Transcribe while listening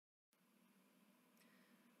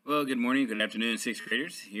Well, good morning, good afternoon, sixth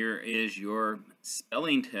graders. Here is your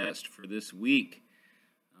spelling test for this week.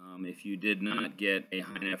 If you did not get a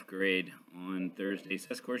high enough grade on Thursday's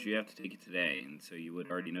test course, you have to take it today. And so you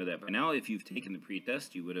would already know that by now. If you've taken the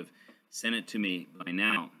pre-test, you would have sent it to me by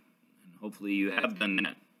now. And hopefully you have done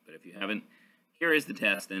that. But if you haven't, here is the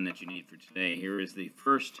test then that you need for today. Here is the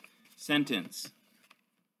first sentence.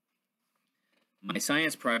 My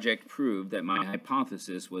science project proved that my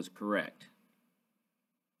hypothesis was correct.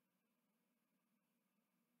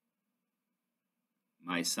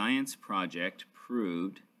 My science project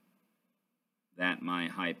proved that my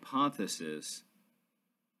hypothesis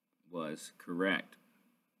was correct.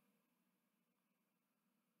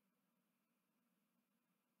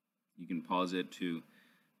 You can pause it to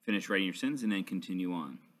finish writing your sentence and then continue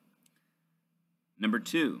on. Number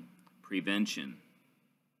 2, prevention.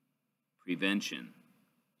 Prevention.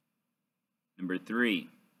 Number 3,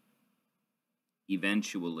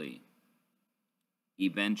 eventually.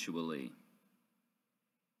 Eventually.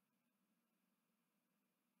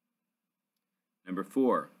 Number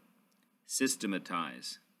 4,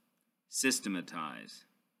 systematize. Systematize.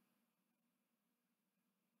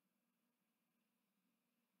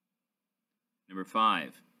 Number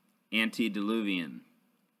 5, antediluvian.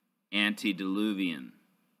 Antediluvian.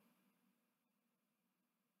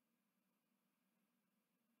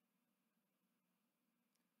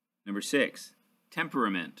 Number 6,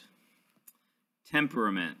 temperament.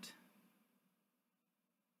 Temperament.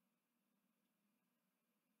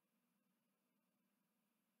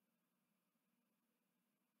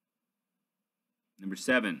 Number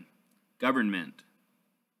 7, government.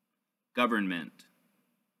 Government.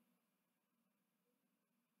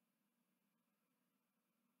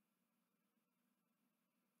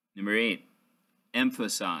 Number 8,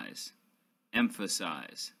 emphasize.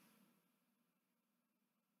 Emphasize.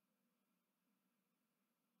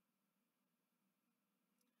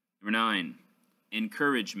 Number 9,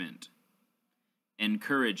 encouragement.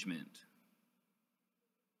 Encouragement.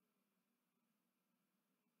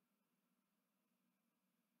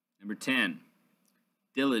 Number 10,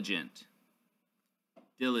 diligent.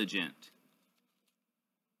 Diligent.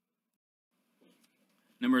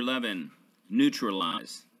 Number 11,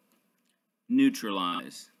 neutralize.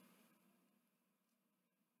 Neutralize.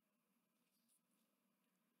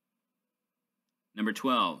 Number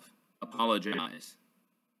 12, apologize.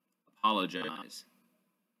 Apologize.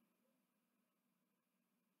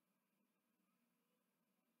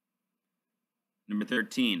 Number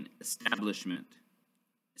 13, establishment.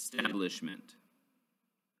 Establishment.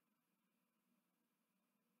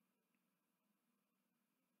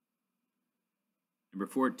 Number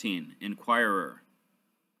 14, inquirer.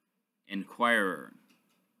 Inquirer.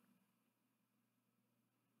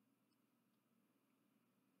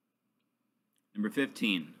 Number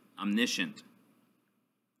 15, omniscient.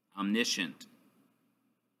 Omniscient.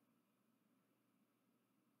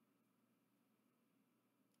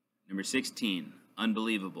 Number 16,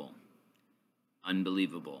 unbelievable.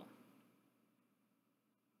 Unbelievable.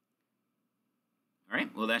 All right,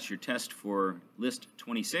 well, that's your test for list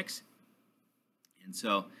 26. And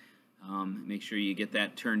so make sure you get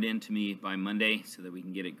that turned in to me by Monday so that we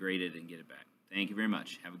can get it graded and get it back. Thank you very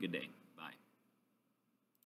much. Have a good day.